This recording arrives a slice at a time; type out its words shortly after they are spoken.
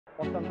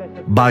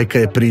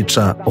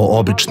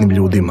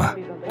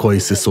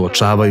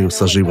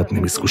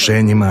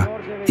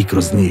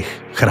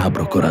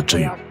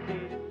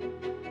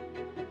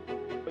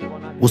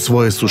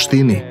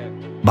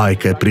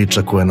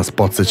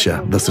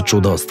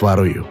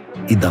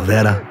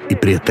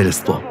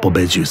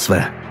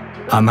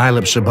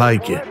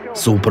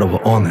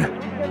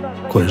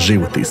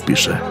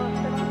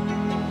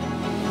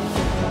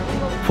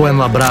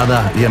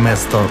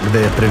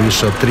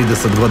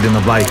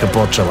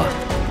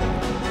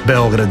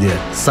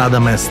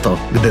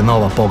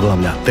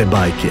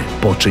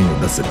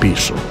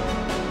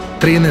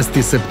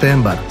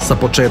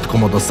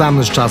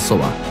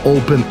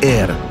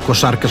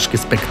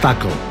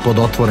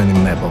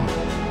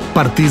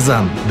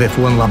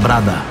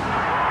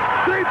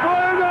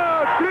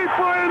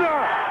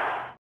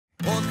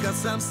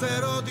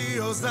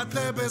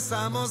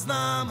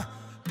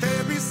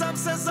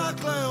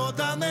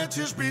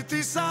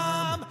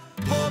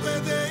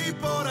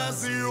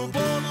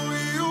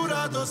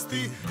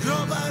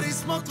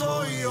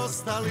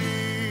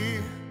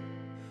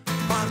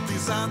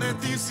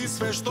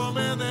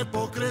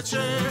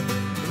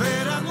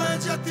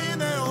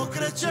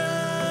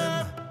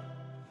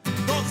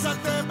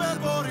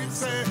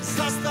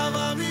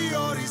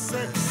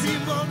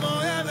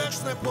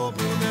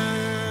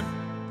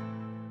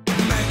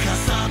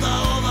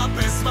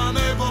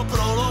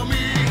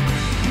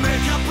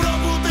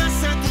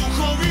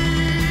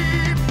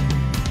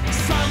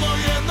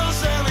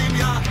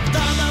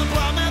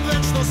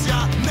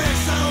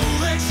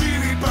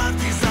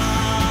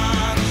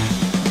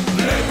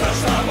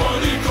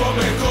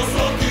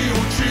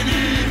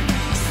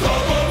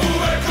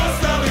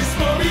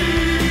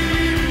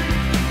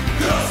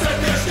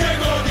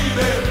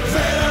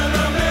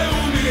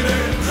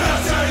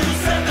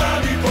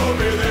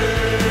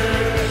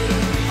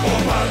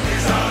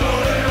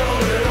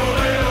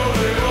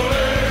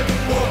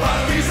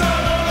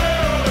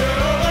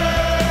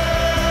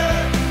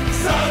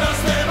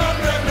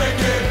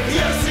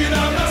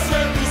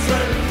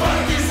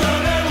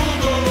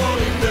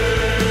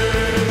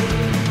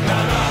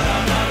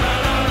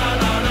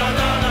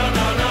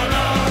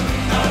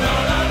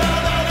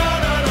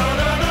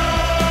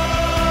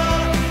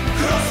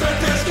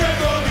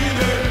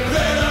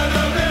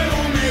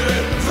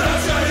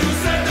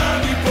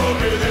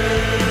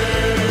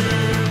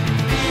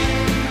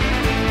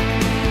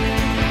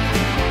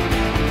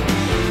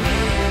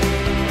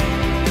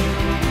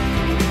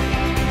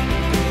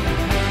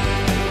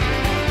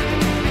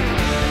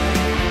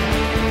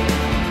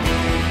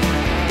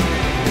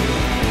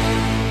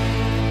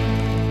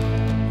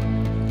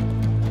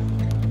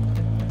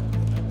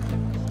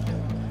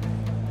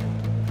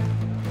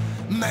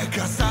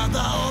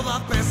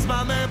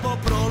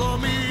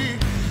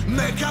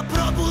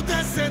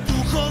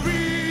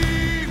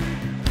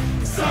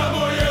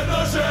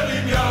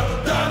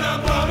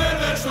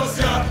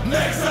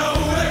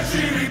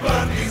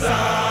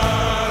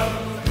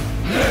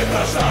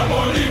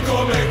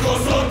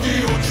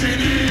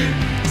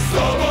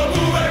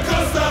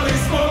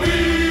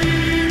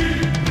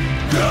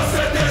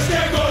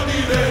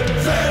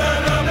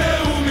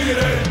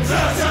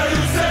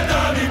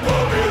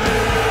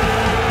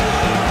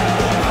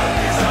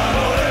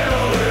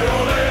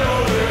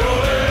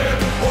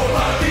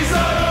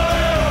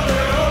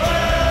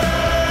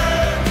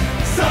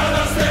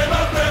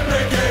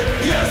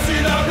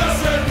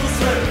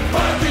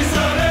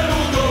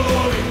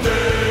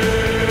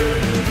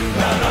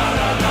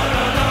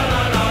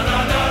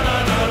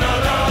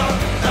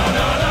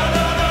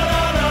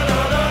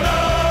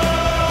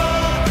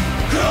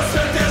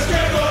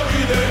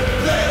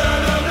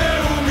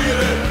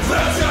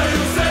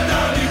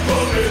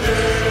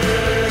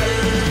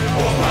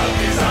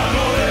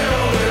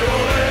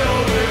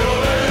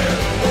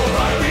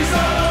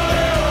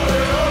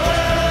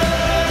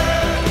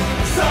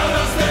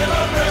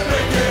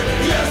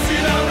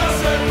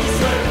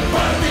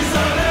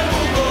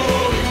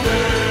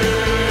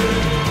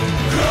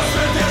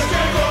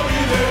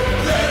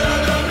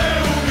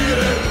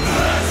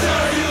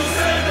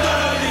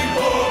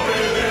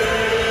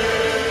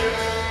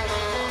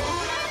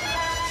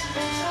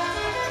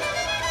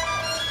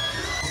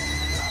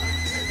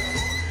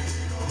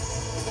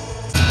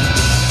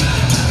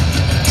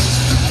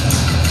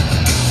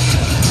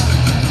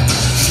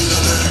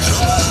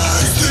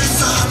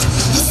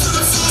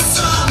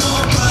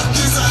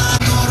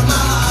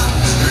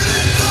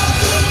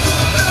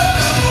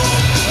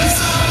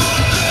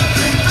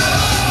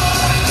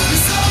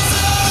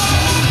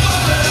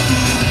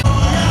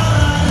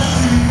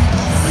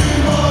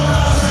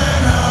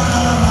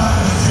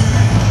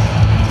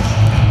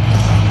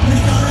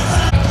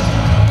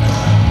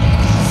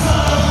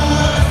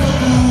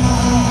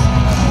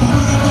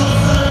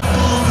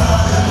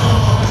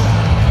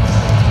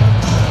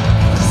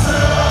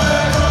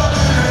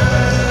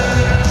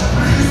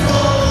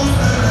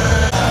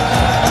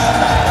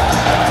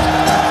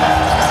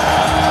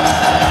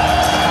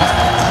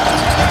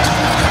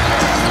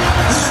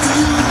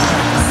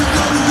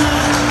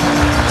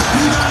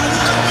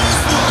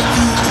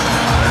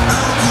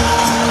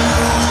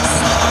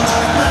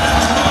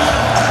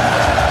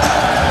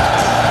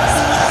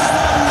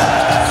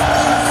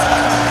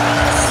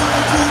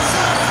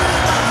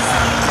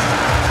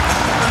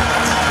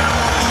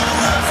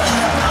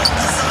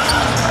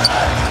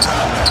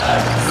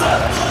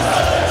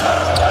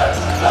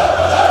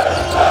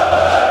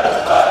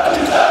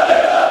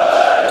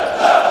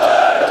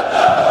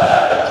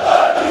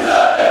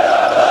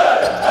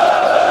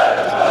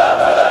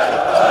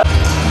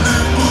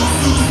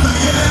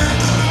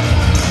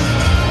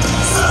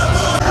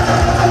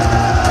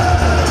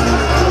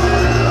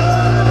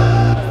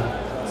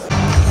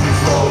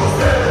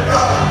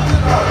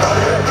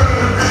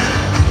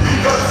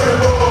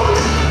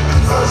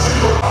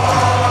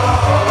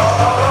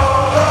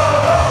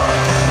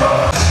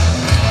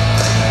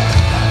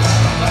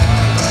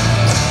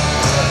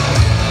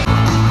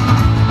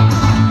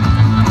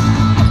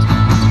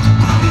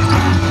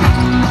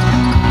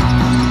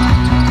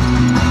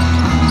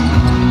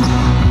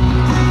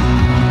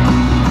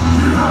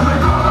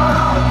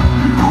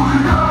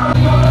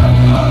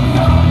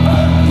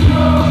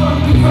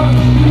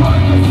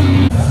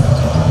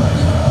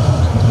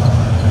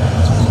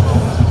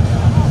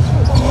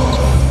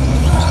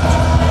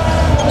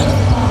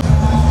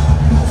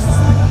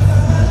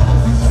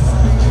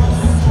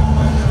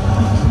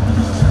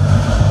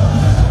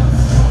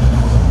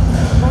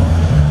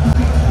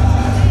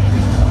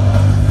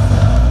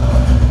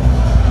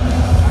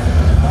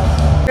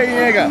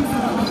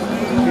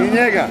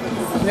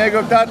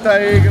njegov tata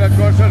igra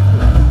košarku.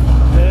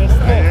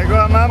 A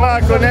njegova mama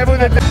ako ne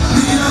budete...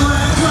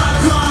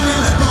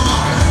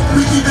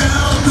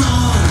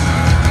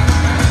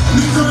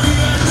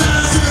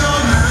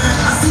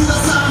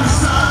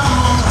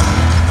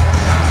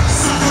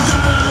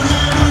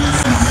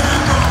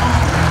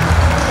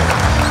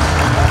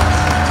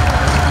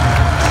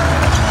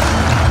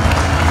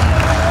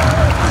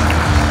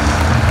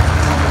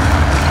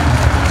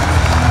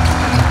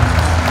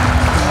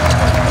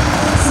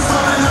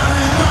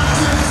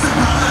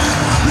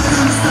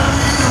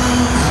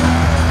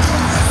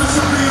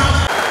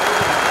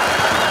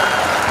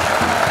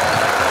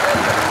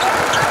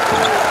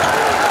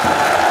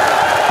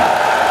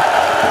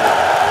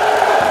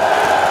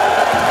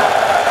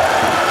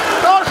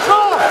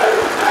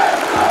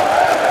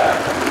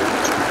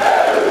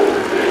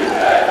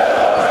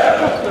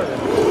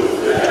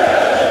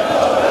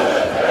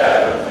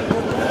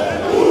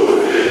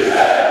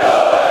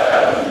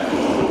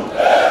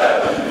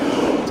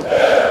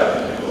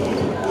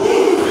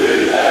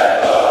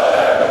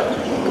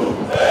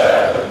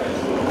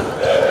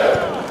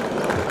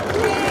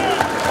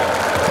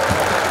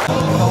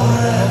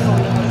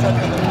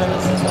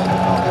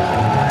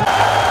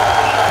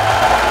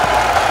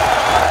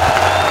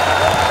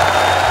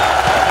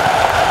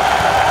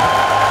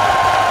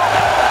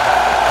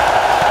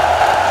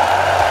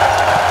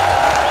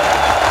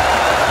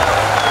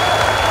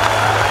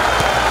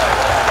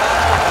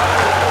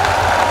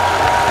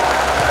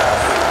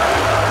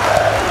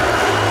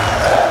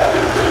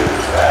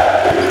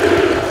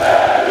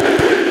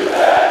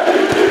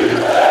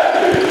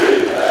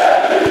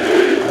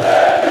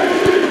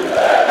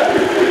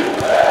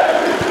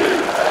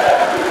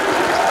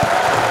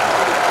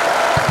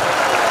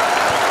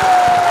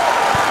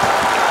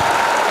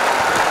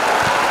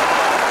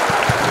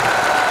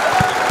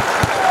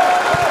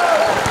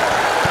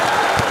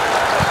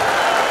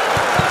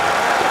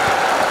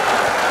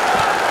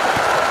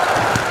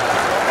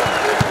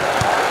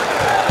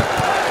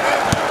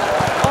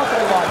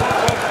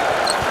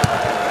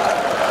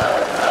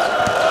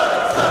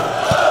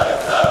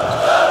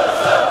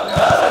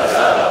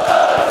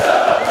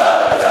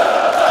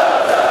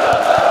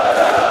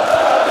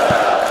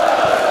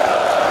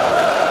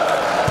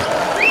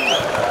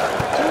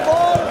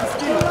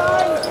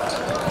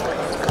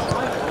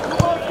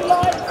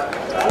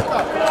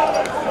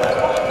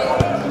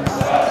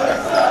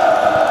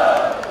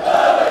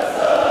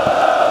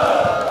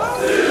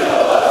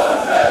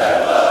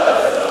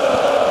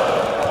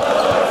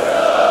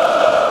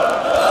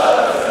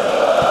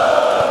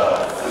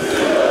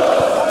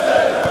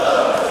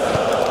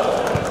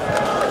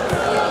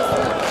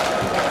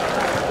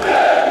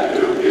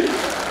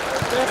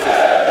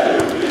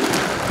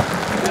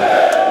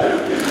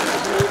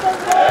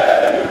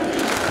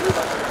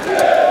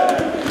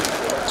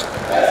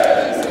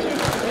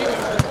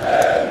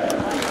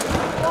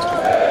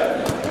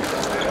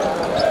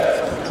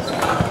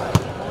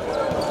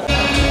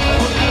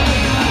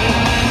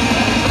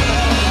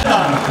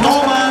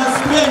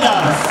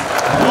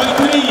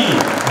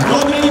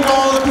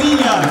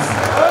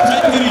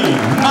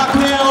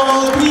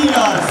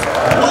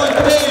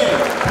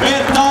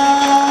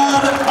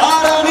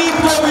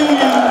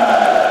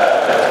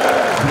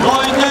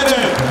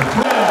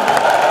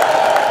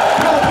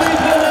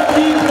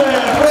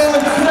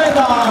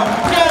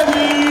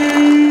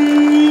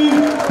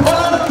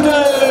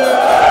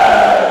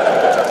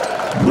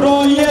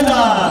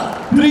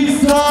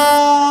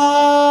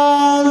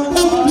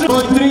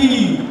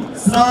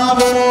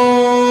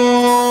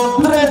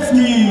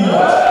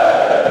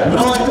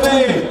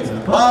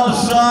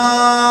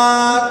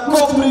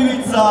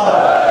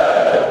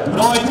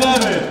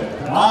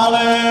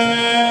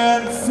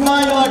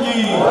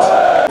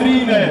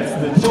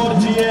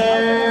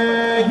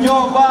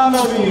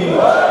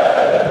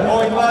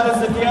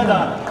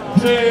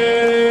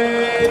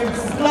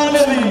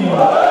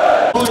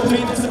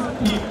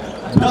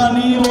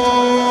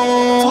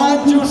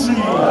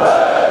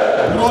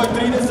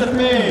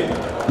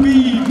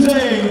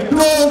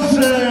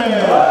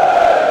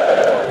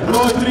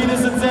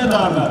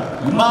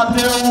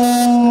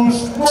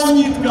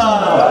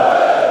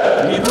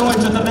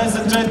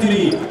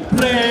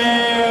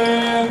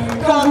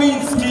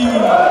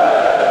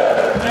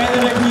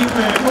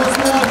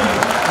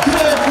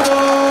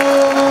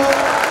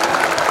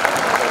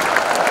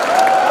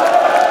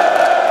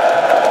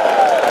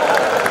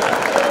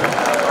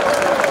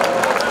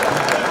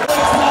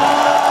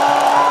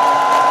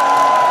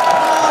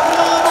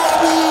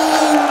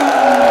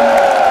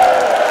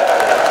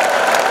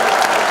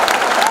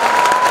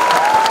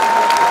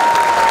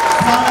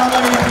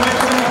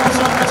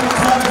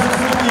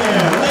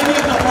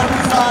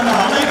 Partizana,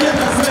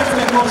 legenda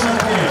svetske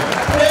košarke,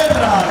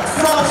 Predrag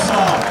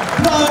Saša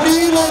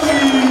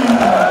Danilović!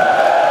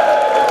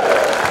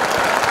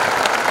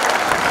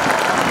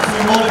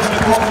 Simbolične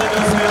poklone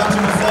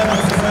osvajačima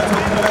Snimak sa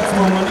svetskog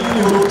prvenstva u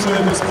Manili uručuje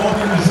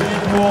gospodin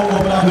Željko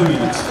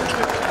Obradović.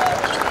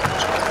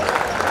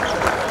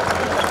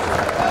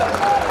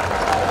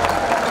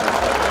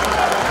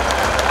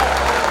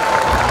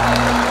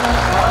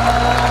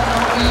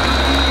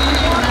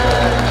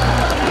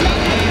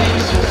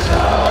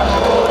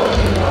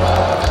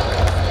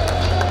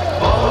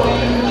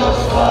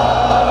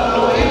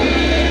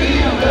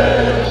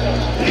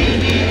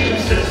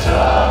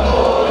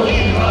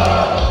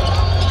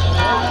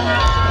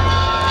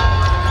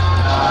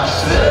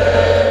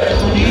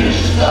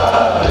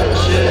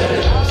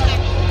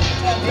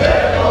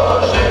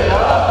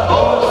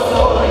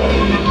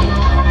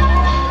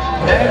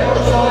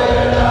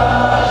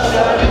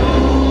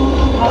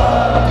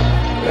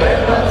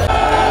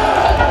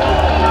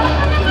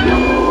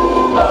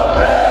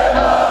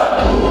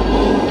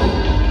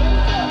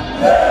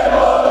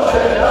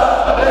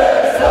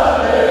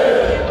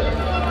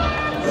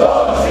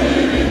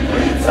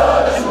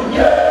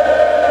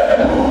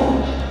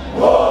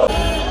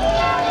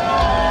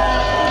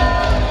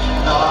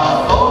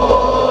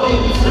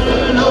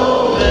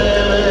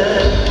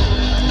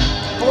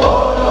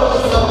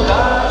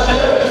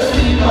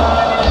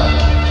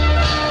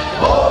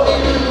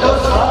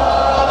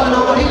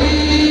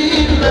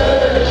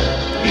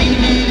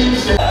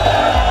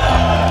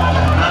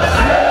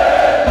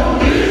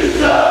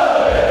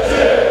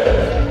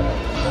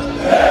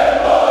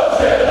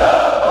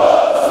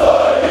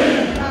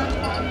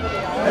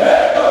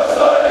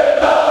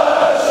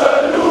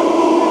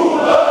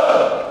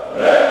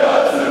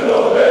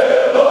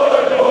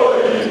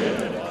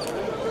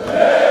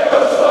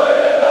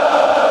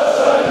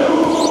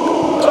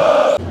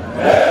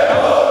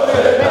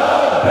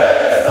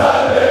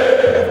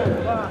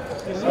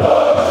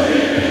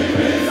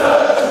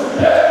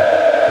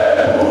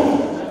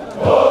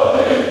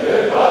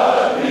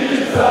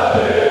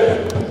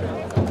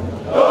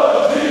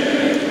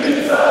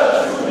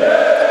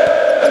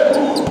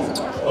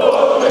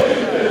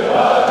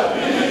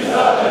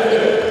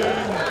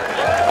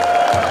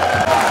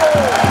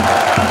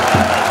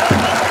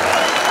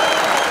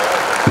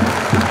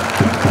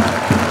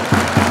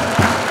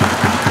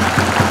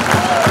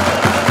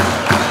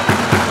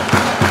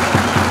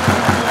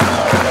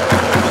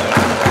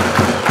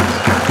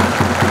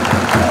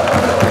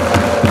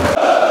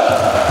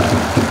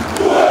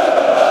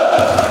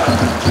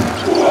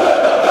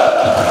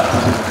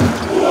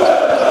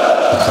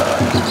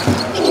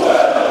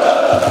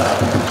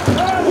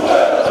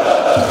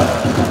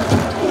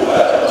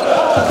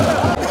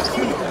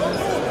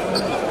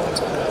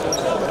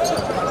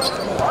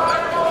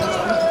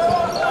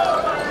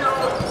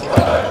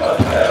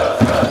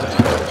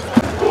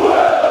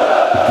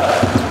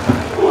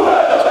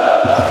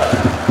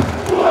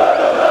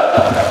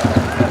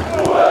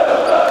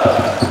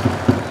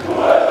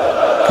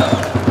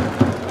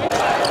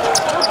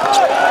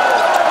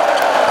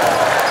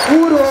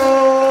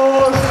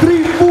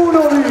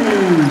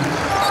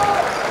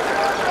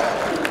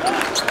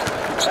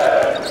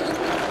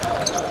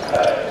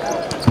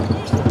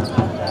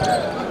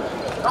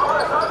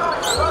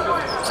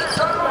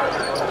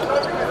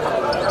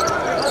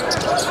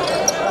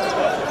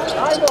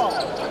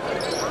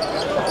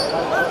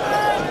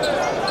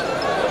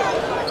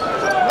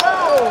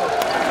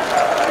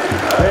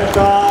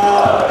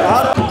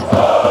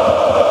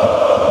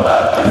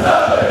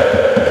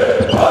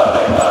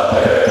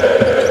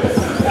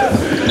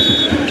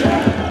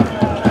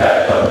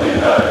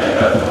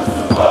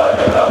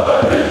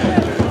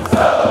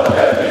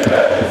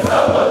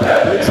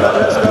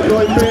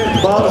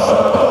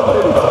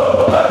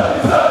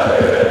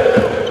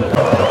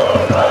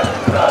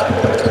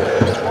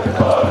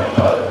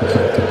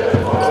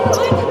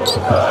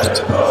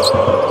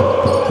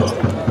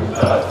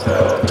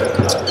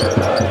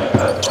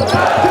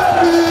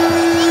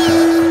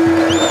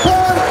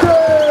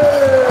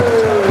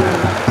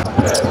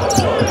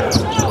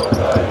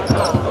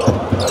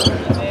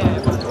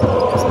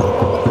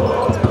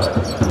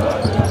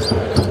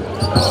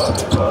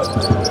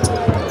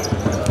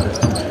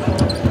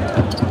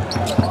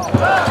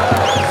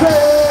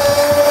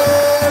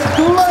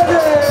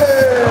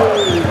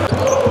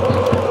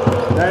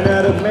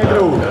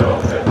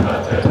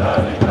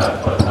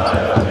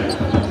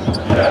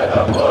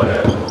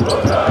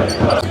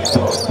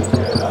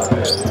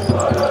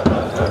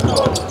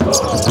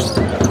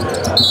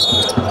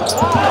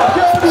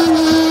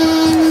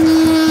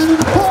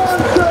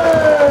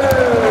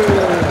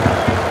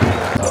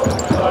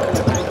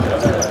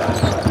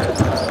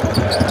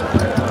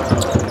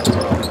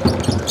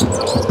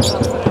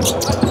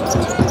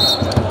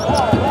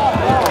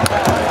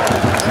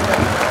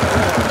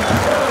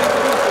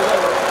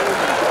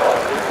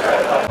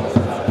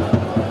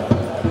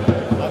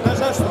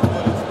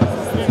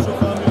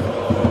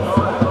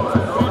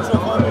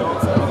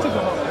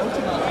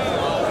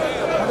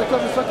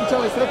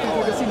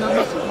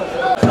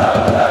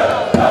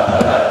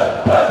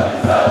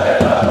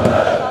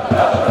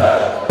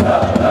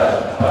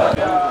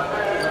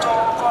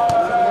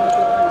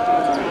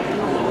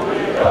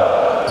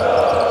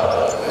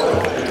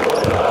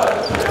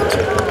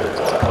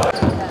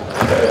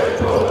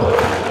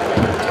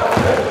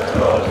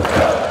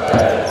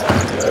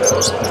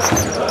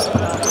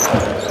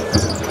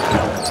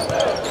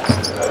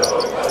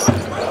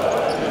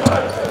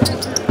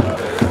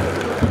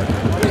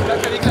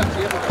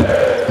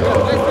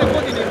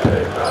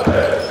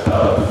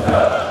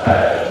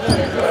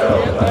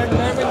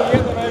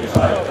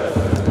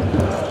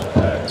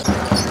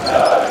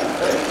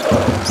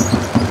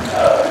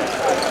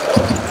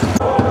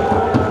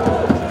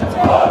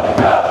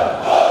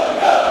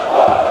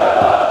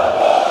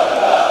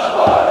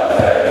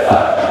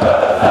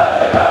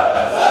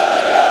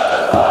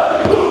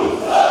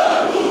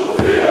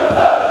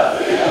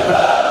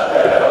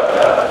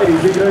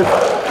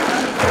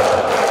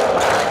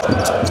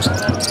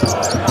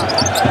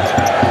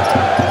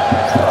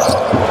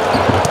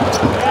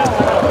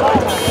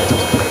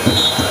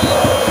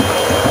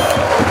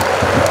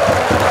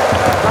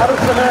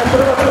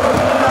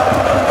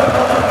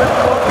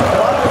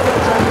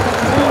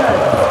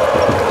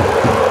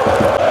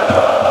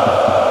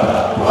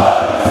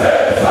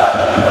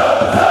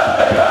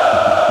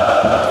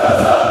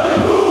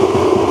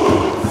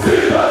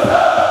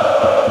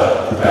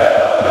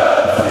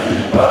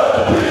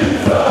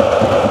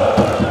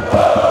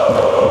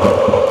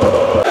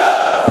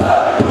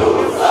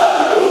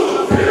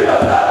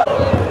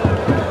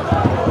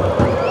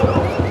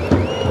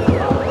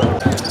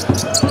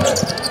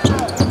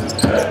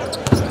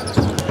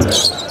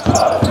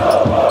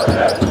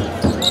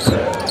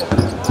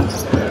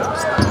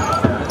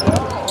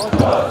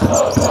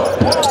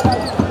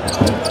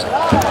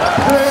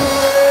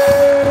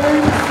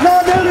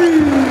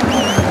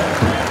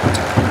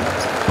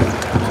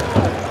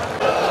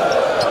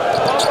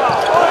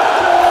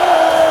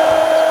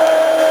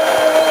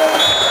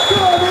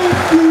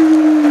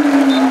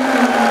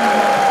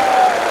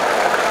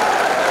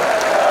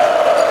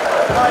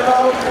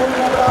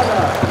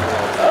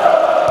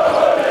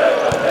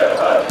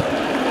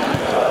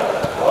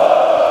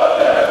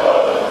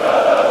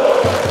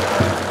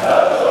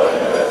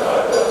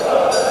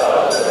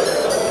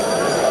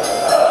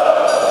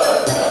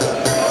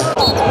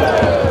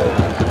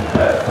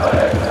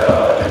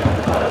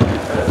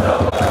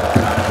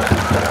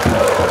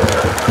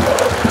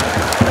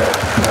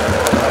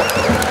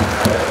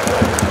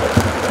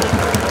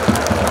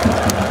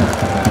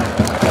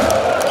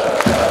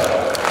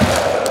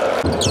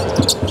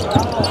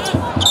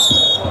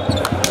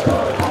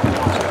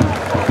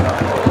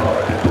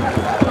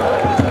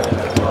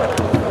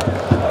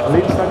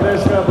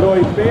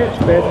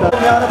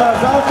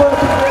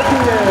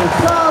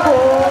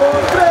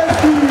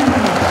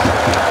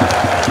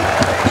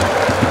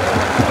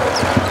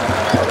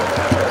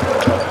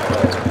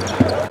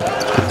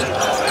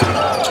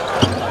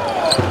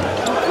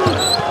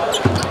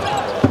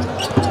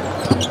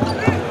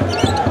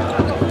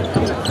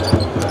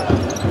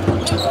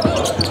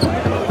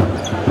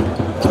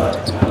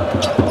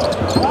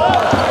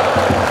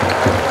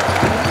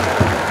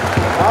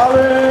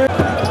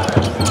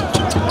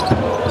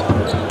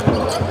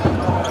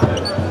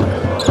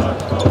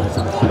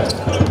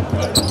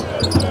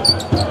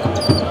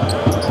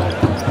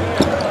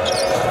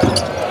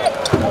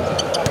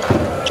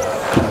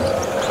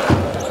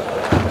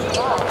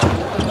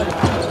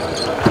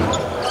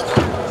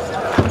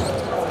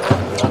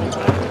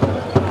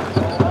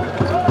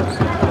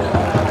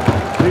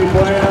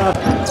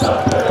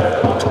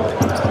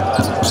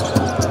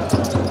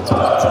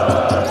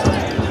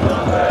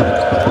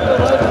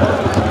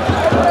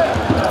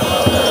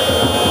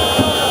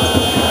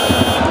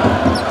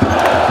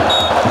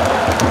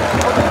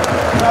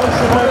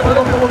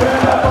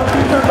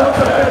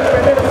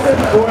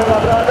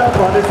 Fuenlabrada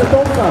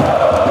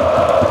 28.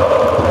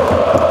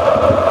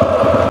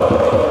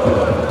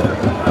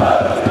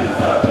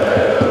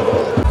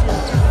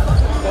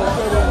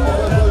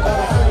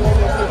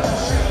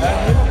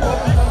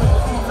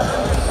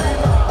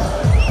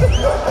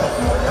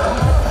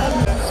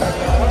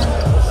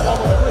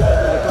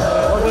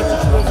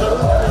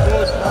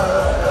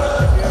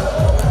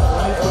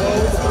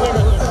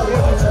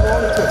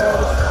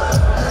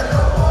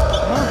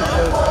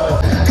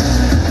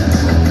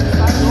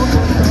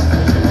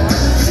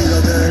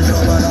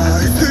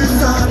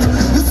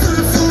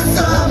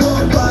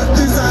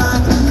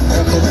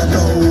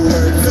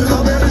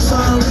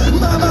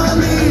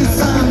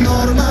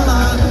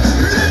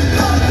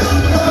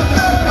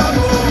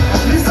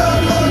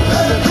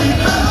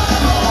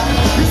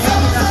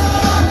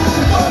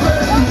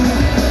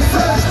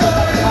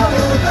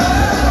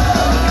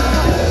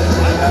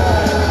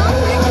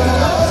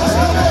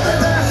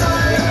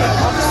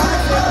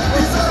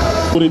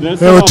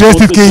 Evo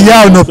čestitke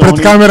javno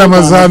pred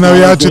kamerama za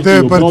navijače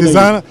TV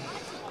Partizana.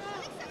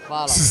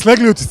 Hvala. Si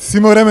slegli utisci, si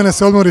imao vremena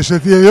se odmoriš,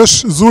 jer ti je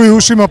još zuji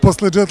ušima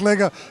posle jet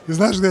laga i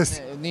znaš gde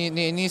si?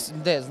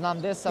 Znam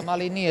gde sam,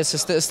 ali nije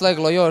se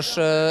sleglo još,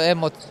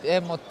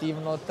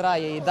 emotivno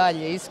traje i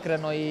dalje,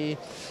 iskreno i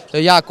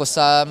jako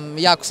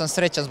sam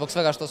srećan zbog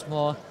svega što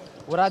smo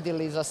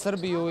uradili za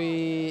Srbiju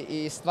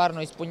i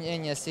stvarno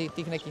ispunjenje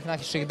tih nekih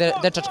naših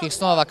dečačkih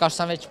snova, kao što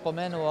sam već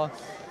pomenuo.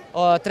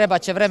 Treba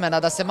će vremena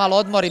da se malo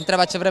odmorim,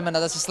 treba će vremena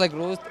da se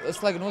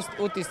slegnu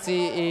utisci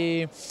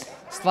i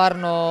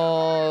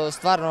stvarno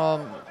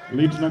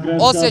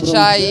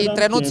osjećaj i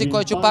trenuci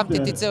koje ću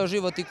pamtiti ceo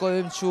život i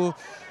kojim ću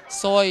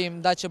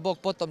svojim da će Bog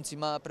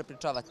potomcima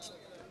prepričavati.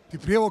 Ti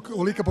prije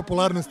ovolika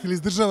popularnosti ili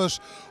izdržavaš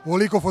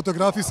ovoliko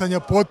fotografisanja,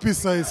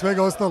 potpisa i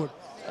svega ostalog?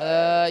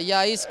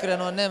 Ja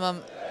iskreno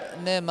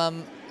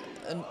nemam...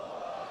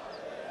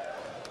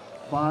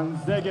 Van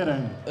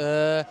Zegeren.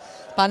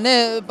 Pa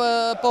ne,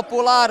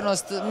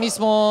 popularnost, mi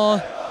smo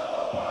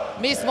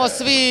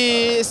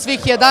svih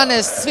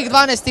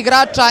 12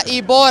 igrača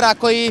i Bora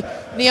koji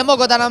nije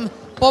mogao da nam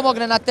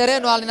pomogne na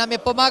terenu, ali nam je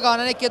pomagao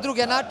na neke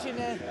druge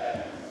načine.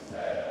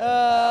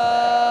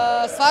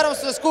 Stvarno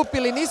smo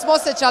skupili, nismo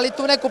osjećali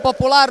tu neku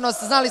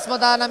popularnost, znali smo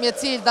da nam je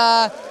cilj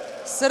da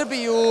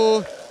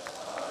Srbiju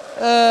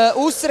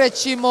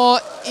usrećimo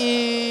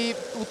i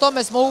u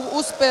tome smo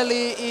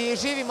uspeli i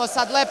živimo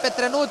sad lepe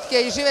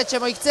trenutke i živet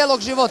ćemo ih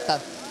celog života.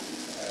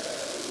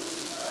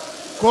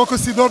 Koliko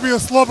si dobio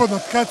slobodno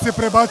kad se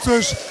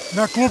prebacuješ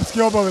na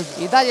klupske obaveze?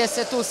 I dalje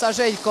se tu sa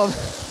Željkom.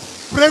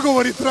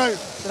 Pregovori traju?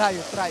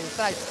 Traju.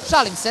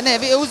 Šalim se, ne,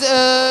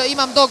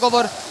 imam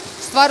dogovor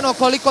stvarno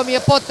koliko mi je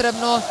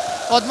potrebno.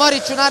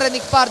 Odmorit ću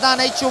narednih par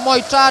dana, ići u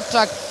moj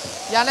Čačak.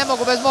 Ja ne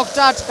mogu bez mog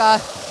Čačka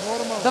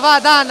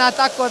 2 dana,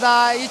 tako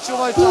da ići u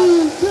moj Čačak.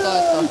 To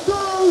je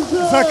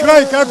to. Za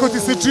kraj, kako ti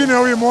se čine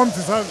ovi momci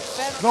sad?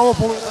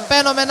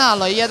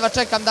 Fenomenalno i jedva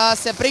čekam da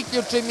se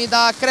priključim i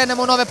da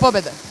krenemo u nove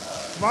pobjede.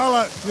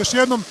 Hvala još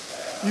jednom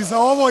i za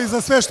ovo i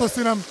za sve što si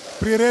nam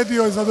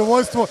priredio i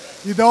zadovoljstvo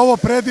i da ovo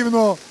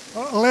predivno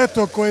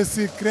leto koje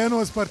si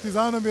krenuo s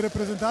Partizanom i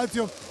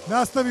reprezentacijom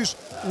nastaviš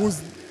uz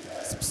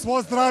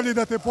svo zdravlje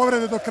da te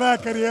povrede do kraja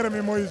karijere,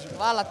 Mimoiđu.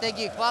 Hvala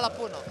Tegi, hvala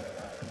puno.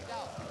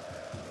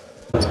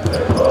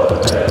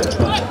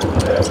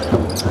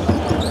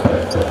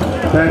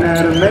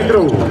 Trener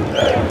Megru.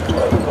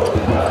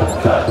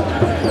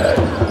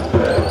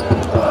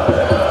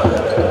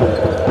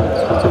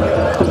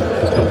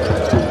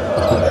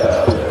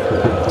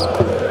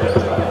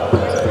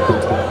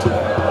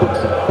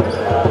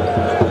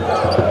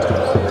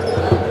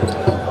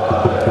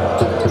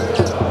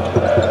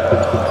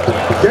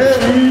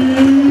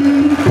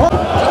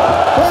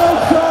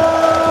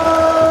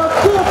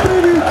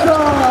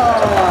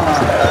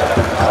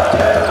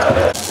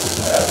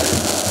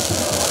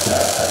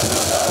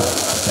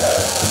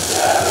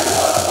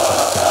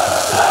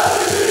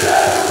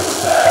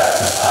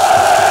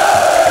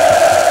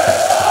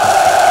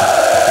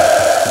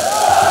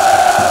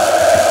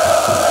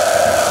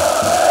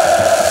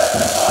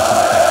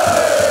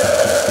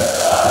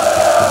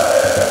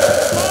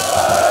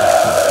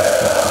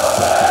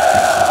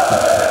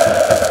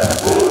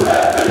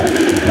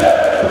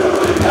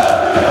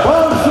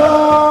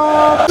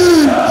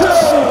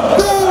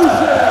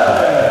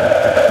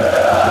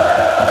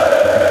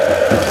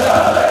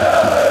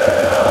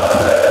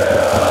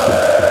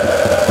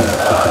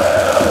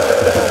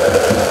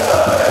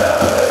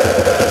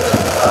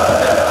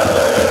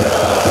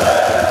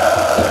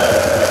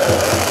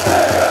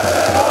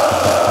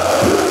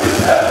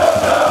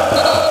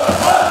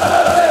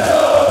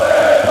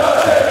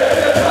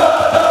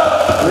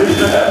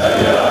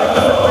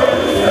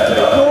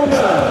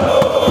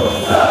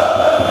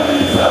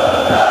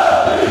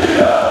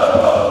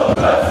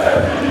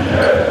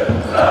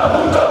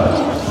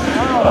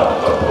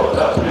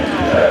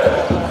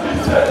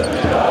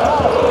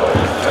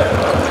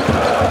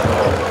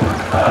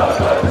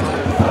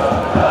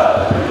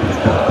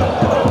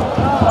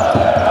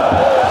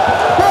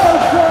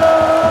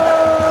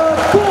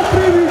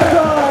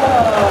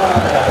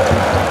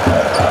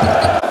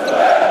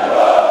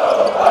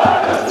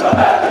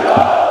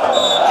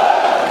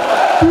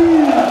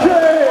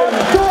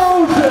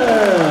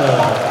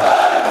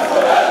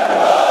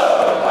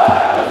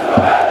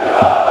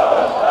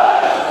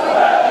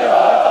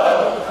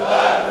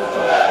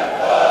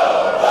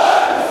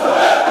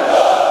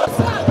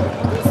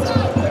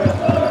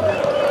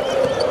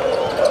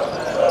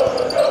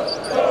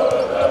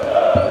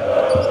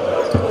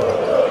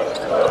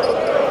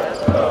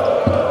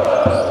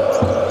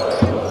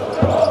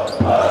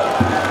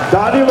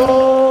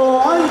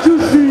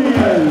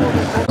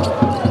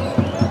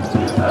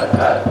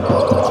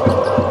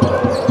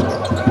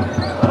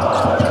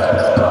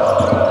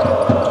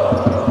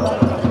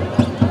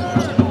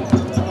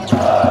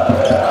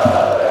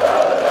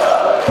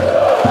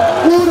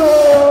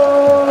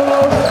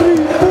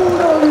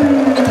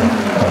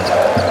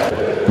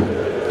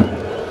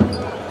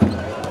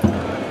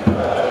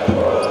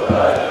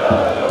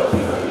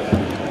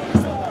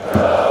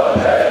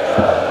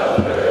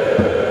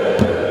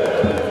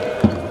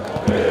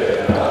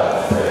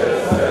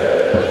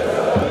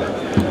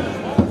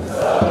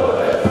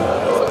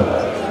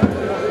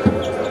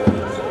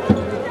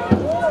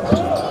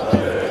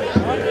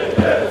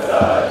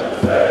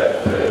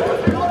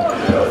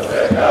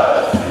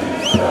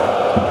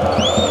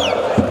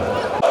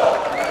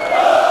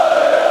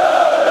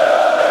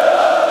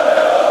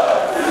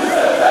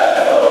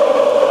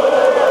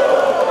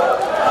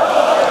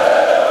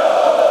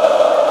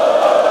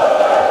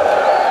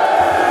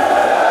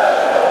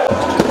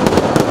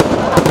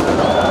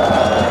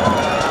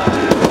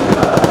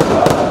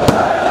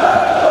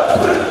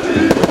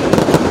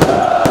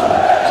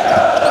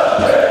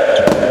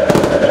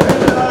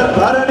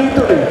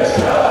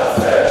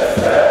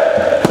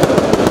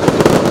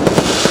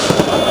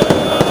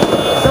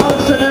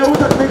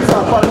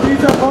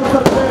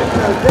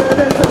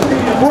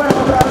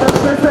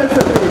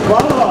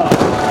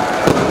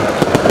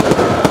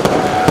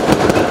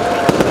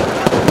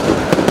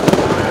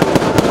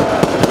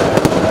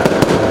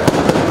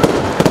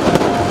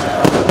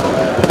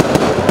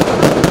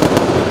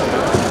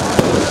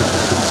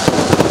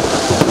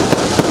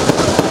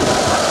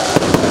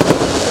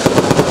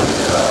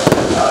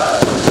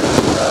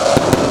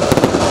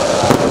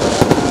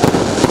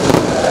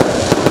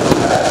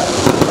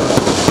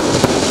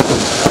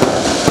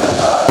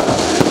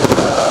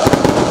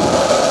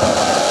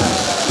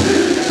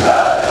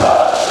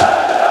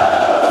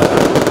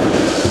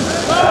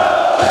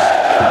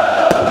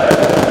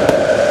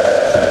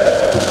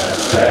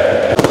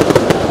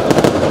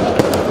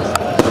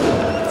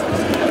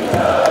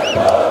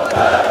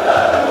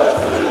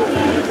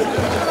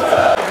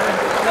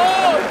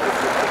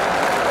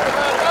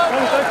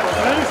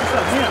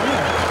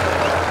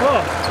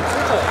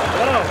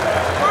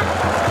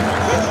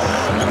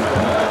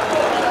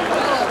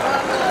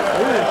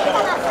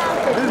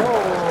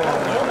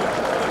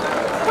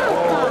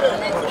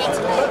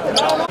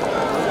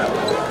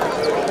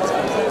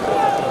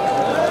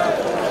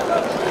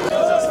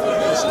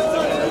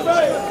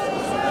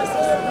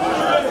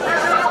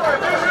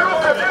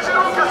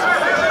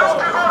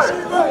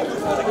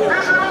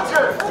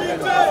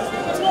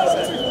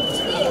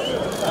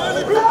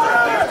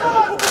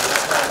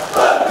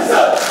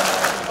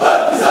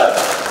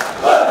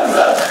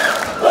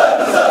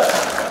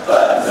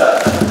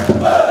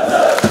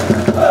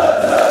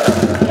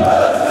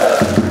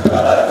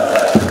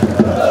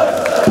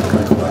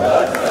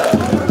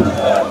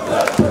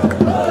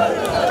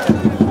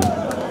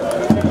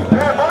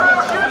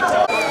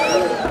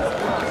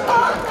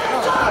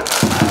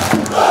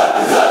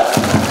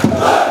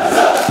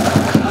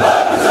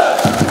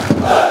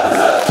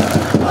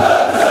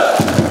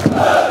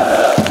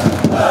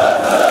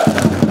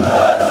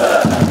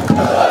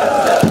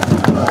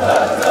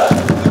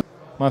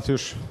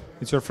 Mateusz,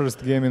 it's your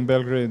first game in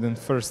Belgrade and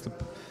first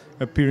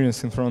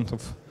appearance in front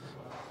of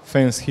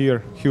fans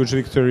here. Huge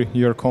victory.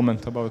 Your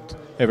comment about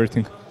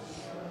everything?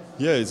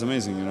 Yeah, it's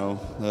amazing.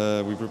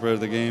 We prepared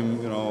the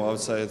game,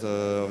 outside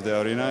of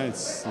the arena.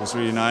 It was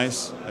really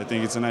nice. I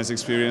think it's a nice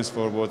experience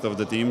for both of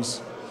the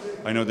teams.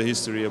 I know the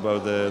history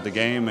about the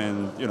game,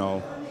 and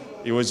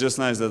it was just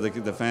nice that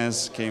the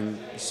fans came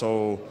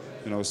so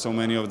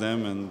many of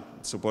them and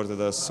supported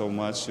us so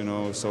much,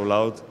 so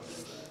loud.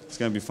 It's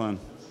gonna be fun.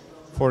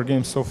 4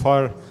 games so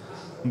far,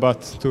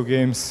 but 2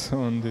 games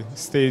on the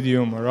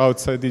stadium or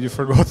outside. Did you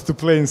forget to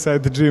play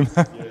inside the gym?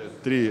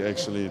 3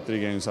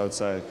 games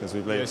outside because we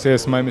played.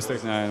 Yes, my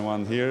mistake. And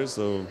 1 here.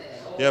 So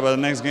yeah, but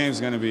the next game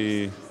is gonna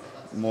be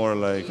more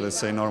like, let's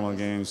say, normal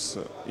games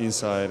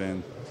inside,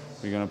 and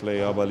we're gonna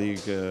play ABA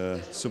League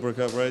Super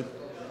Cup, right?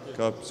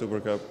 Super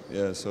Cup.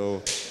 Yeah.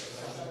 So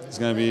it's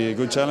gonna be a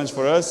good challenge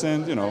for us,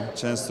 and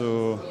chance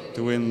to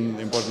win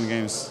important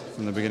games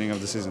from the beginning of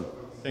the season.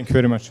 Thank you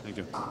very much. Thank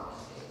you.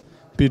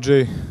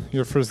 PJ,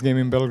 your first game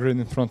in Belgrade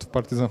in front of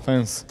Partizan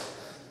fans.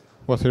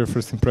 What are your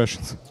first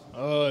impressions?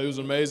 It was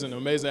amazing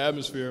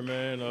atmosphere,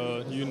 man.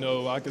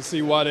 I can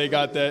see why they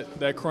got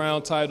that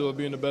crown title of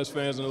being the best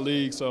fans in the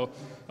league,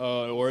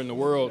 or in the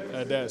world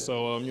at that. So,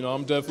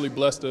 I'm definitely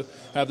blessed to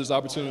have this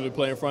opportunity to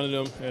play in front of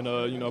them,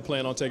 and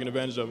plan on taking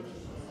advantage of it.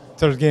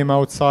 Third game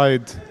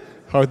outside.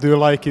 How do you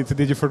like it?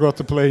 Did you forget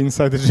to play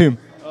inside the gym?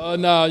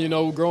 Nah,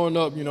 growing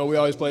up, we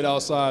always played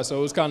outside, so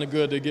it was kind of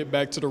good to get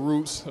back to the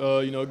roots,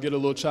 get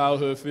a little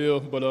childhood feel.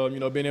 But,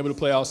 being able to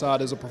play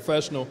outside as a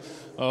professional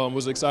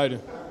was exciting.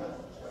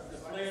 The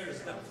flares,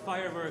 the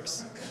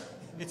fireworks,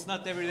 it's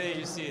not every day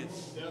you see it.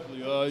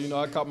 Definitely.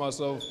 I caught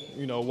myself,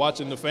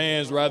 watching the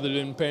fans rather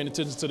than paying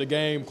attention to the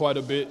game quite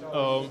a bit.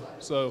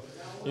 So,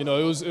 it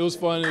was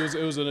fun.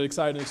 It was an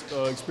exciting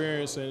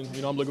experience, and,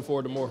 I'm looking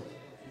forward to more.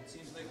 It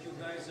seems like you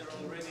guys are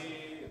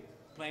already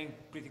playing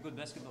pretty good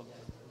basketball.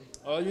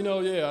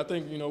 Yeah, I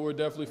think, we're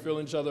definitely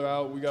filling each other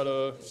out. We got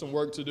some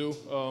work to do,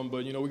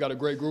 but, we got a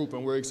great group,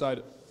 and we're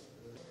excited.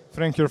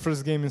 Frank, your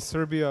first game in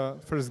Serbia,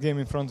 first game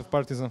in front of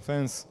Partizan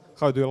fans.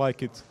 How do you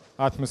like it?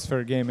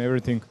 Atmosphere, game,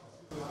 everything?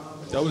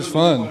 That was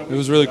fun. It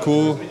was really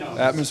cool.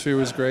 Atmosphere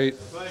was great.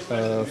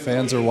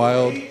 Fans are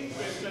wild.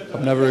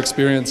 I've never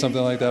experienced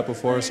something like that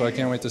before, so I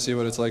can't wait to see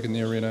what it's like in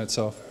the arena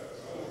itself.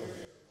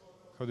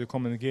 How do you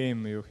comment the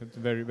game? You had a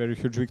very, very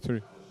huge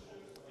victory.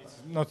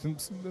 Not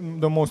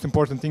the most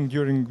important thing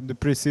during the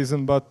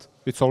preseason, but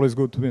it's always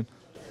good to win.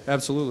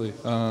 Absolutely.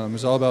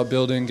 It's all about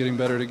building, getting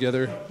better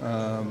together.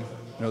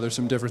 There's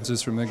some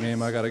differences from the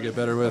game I got to get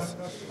better with.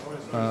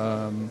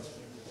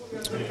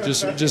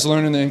 Just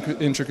learning the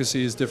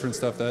intricacies, different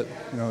stuff that,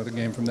 the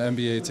game from the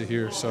NBA to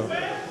here. So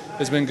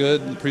it's been good.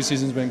 The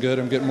preseason's been good.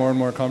 I'm getting more and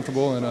more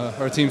comfortable, and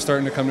our team's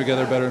starting to come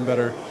together better and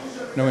better.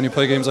 When you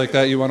play games like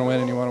that, you want to win,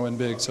 and you want to win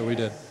big, so we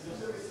did.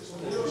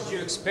 Did you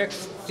expect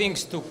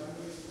things to,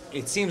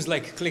 it seems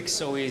like, click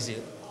so easy?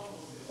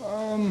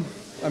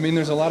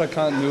 There's a lot of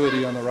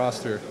continuity on the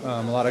roster.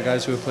 A lot of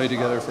guys who have played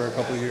together for a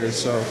couple of years,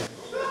 so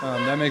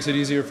that makes it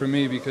easier for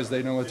me because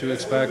they know what to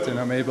expect, and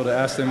I'm able to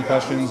ask them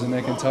questions, and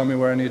they can tell me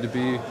where I need to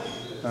be.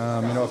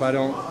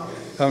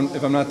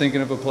 If I'm not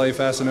thinking of a play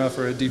fast enough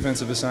or a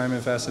defensive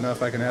assignment fast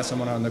enough, I can ask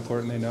someone on the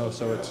court, and they know.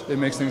 So it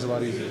makes things a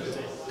lot easier.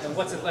 And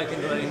what's it like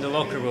in the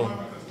locker room?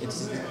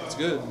 It's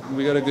good.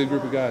 We got a good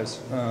group of guys.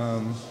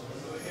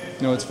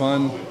 It's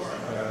fun.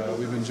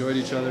 We've enjoyed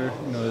each other.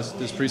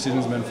 This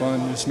preseason's been fun.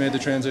 It's made the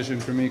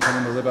transition for me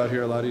coming to live out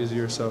here a lot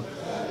easier. So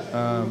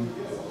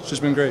it's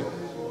just been great.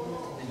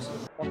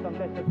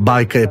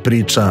 Bajka je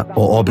priča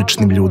o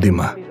običnim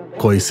ljudima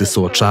koji se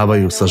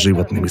suočavaju sa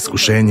životnim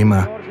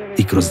iskušenjima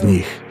i kroz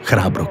njih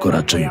hrabro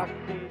koračaju.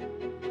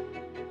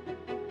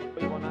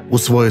 U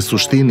svojoj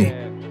suštini,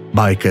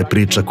 bajka je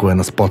priča koja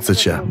nas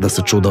podsjeća da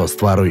se čuda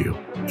ostvaruju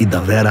i da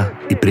vera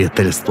i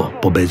prijateljstvo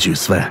pobeđuju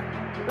sve.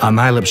 A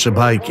najlepše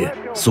bajke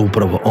su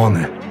upravo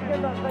one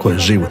koje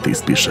život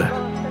ispiše.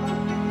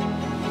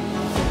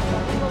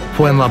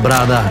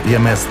 Fuenlabrada je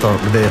mesto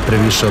gde je pre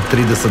više od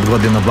 30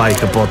 godina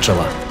bajka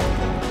počela.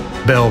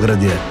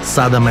 Beograd je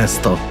sada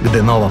mesto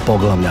gde nova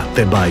poglavlja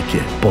te bajke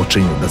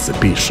počinju da se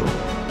pišu.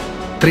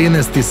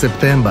 13.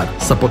 septembar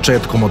sa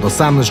početkom od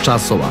 18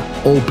 časova,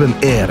 Open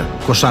Air,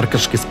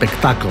 košarkaški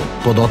spektakl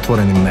pod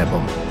otvorenim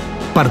nebom.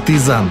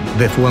 Partizan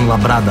de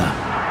Fuenlabrada.